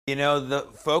You know, the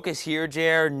focus here,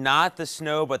 Jer, not the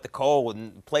snow, but the cold.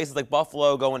 And places like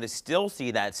Buffalo going to still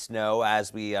see that snow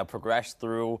as we progress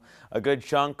through a good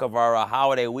chunk of our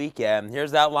holiday weekend.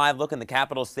 Here's that live look in the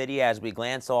capital city as we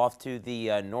glance off to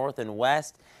the north and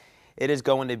west. It is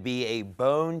going to be a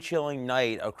bone-chilling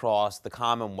night across the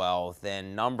Commonwealth,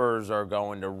 and numbers are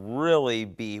going to really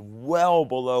be well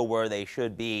below where they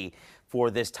should be for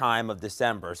this time of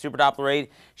December. Super Doppler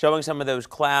 8 showing some of those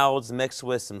clouds mixed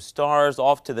with some stars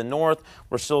off to the north.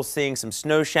 We're still seeing some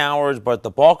snow showers, but the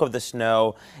bulk of the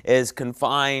snow is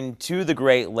confined to the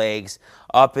Great Lakes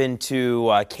up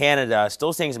into Canada.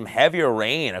 Still seeing some heavier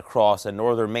rain across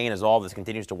northern Maine as all this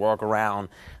continues to work around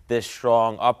this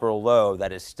strong upper low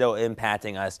that is still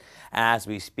impacting us as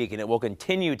we speak, and it will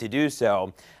continue to do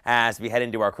so as we head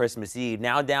into our Christmas Eve.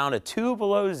 Now down to 2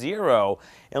 below zero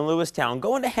in Lewistown,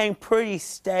 going to hang pretty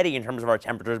steady in terms of our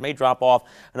temperatures. May drop off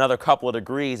another couple of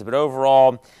degrees, but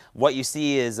overall what you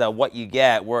see is what you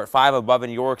get. We're at 5 above in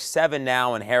York, 7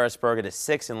 now in Harrisburg, it is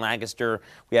 6 in Lancaster,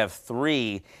 we have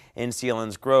 3 in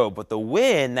Selinsgrove, but the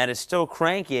wind that is still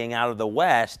cranking out of the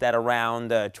west at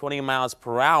around 20 miles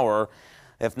per hour,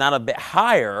 if not a bit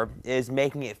higher, is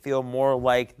making it feel more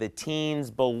like the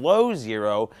teens below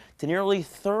zero to nearly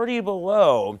 30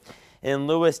 below in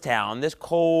Lewistown. This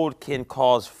cold can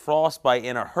cause frostbite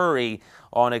in a hurry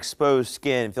on exposed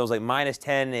skin. It feels like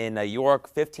 -10 in York,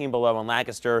 15 below in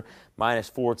Lancaster,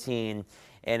 -14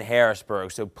 in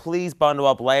Harrisburg. So please bundle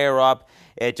up, layer up.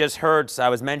 It just hurts. I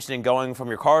was mentioning going from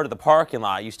your car to the parking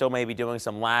lot. You still may be doing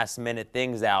some last minute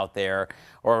things out there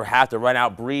or have to run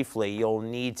out briefly. You'll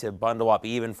need to bundle up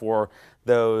even for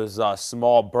those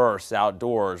small bursts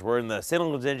outdoors. We're in the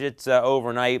single digits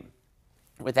overnight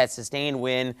with that sustained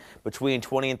wind between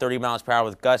 20 and 30 miles per hour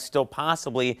with gusts still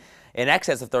possibly in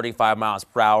excess of 35 miles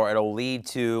per hour. It'll lead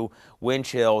to wind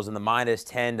chills in the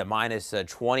 -10 to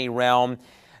 -20 realm.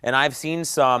 And I've seen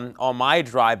some on my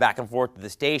drive back and forth to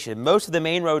the station. Most of the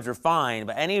main roads are fine,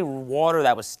 but any water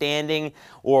that was standing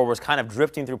or was kind of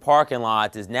drifting through parking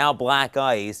lots is now black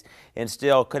ice and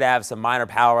still could have some minor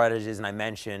power outages. And I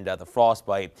mentioned the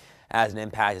frostbite as an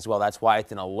impact as well. That's why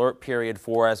it's an alert period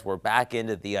for us. We're back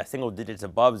into the single digits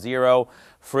above zero,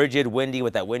 frigid, windy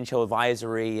with that wind chill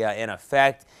advisory in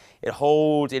effect. It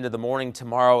holds into the morning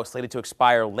tomorrow. It's slated to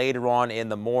expire later on in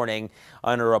the morning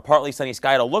under a partly sunny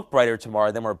sky. It'll look brighter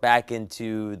tomorrow. Then we're back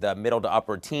into the middle to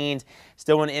upper teens.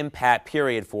 Still an impact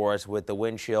period for us with the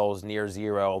wind chills near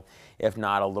zero, if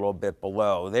not a little bit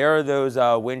below. There are those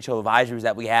wind chill advisories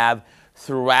that we have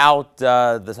throughout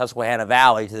the Susquehanna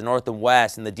Valley to the north and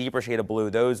west. In the deeper shade of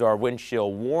blue, those are wind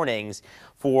chill warnings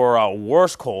for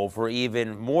worse cold, for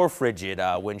even more frigid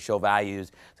wind chill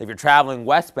values. So if you're traveling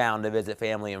westbound to visit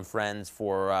family and friends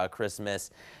for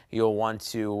Christmas, you'll want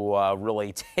to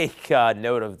really take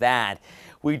note of that.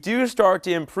 We do start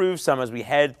to improve some as we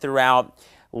head throughout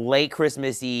late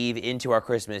Christmas Eve into our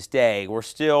Christmas Day. We're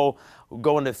still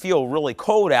going to feel really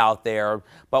cold out there,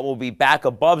 but we'll be back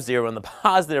above zero in the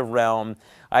positive realm,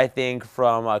 I think,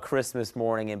 from Christmas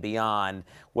morning and beyond,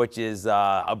 which is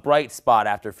a bright spot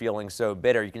after feeling so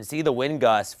bitter. You can see the wind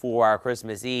gusts for our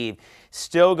Christmas Eve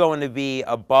still going to be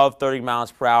above 30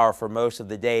 miles per hour for most of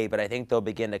the day, but I think they'll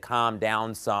begin to calm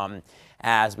down some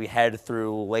as we head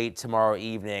through late tomorrow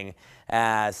evening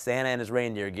as Santa and his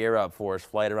reindeer gear up for his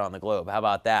flight around the globe. How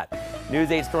about that? News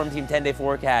 8 Storm Team 10-day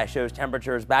forecast shows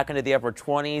temperatures back into the upper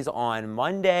 20s on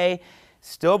Monday.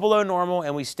 Still below normal,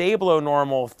 and we stay below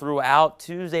normal throughout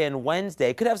Tuesday and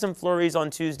Wednesday. Could have some flurries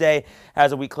on Tuesday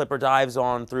as a weak clipper dives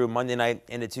on through Monday night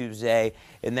into Tuesday.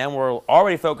 And then we're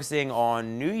already focusing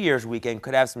on New Year's weekend.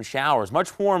 Could have some showers.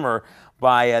 Much warmer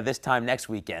by this time next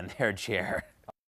weekend there, Chair.